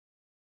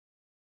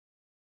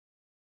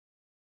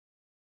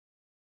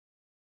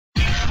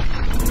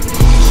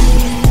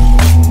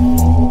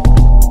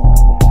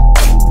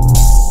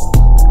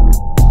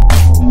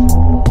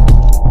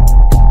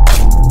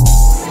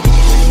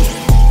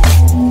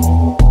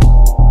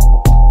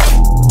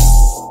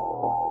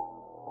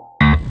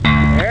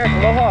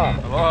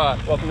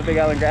the Big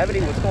Island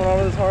Gravity. What's going on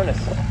with this harness?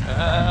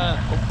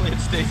 Hopefully it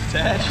stays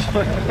attached.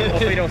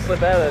 Hopefully you don't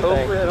slip out of that thing.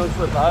 Hopefully I don't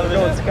slip out of it.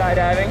 Going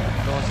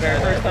skydiving. Going Very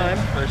first time.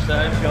 First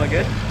time. Feeling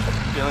good?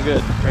 Feeling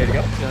good. Ready to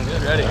go? Feeling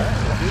good. Ready. All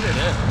right, let's do this.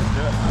 Yeah, let's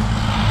do it.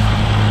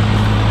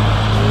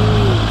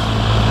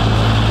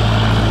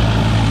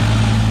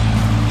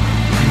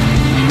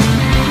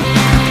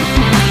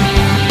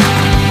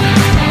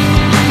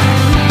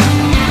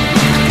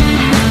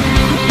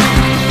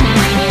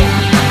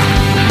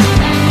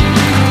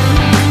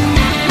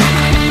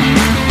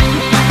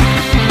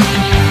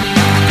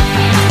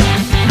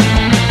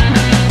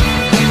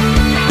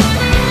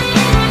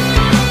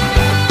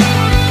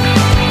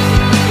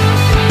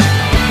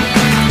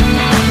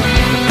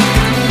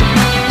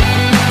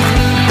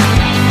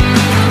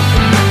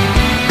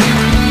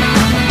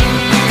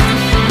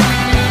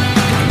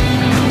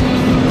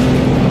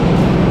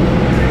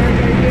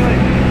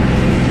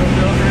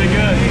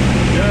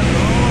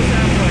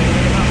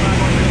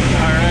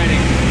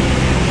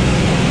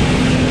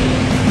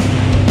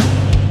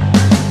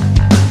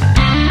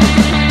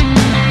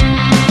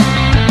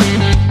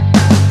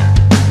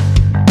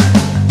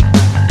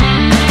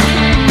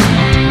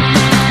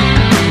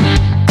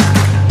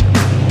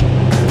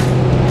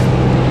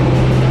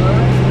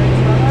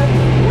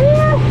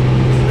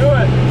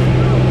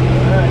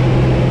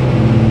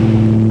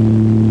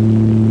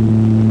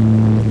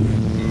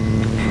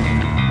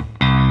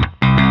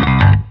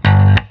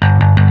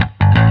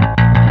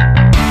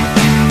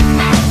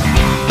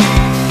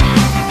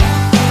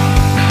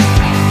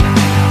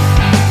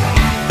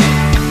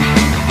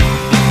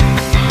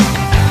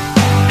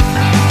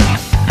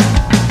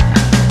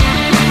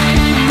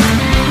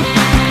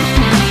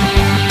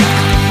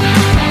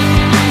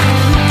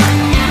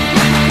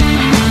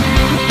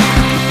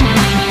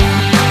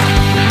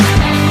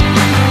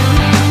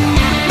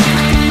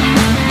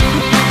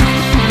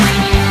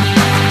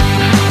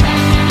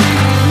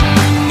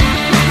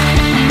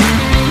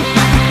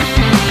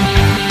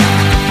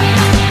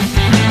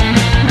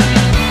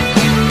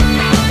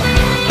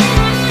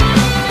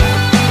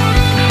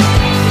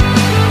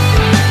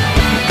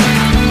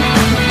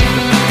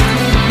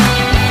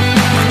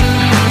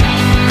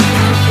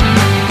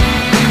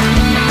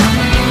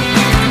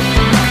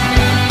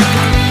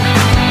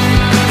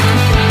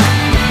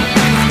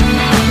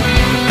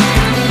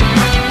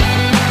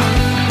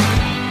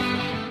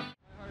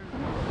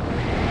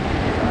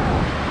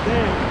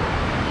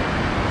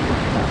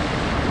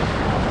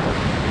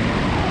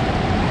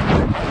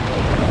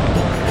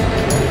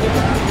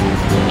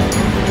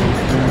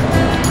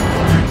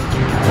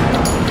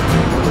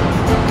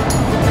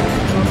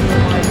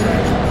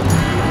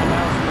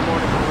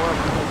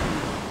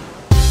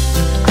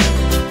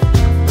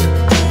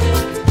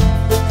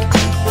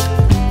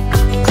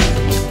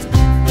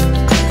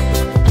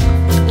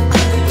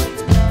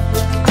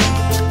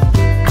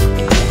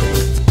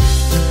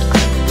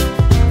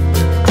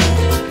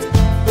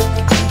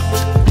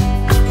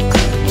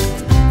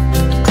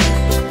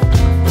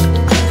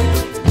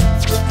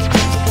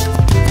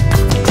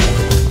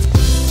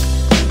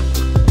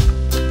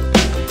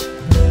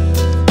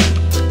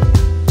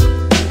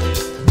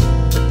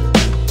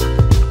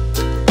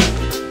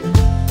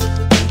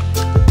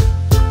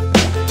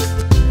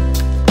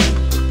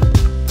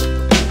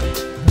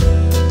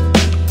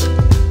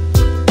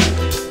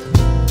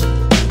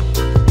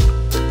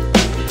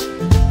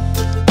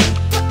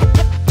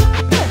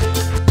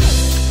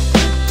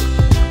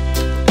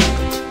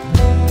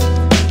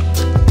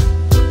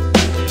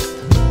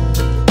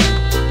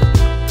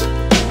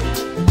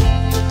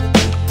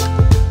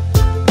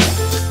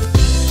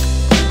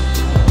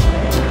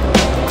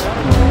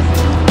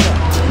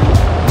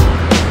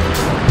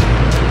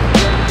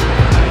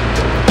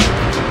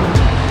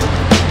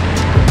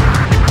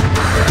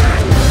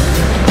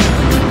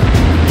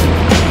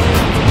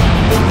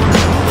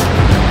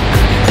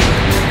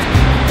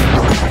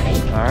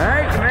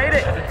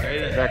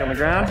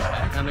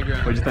 On the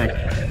ground. What'd you think?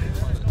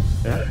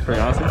 Yeah,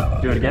 pretty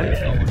awesome. Do it again?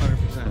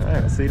 100%. All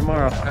right, we'll see you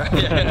tomorrow.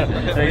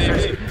 Yeah.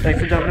 Thanks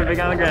for jumping to Big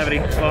Island Gravity.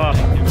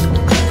 Oh.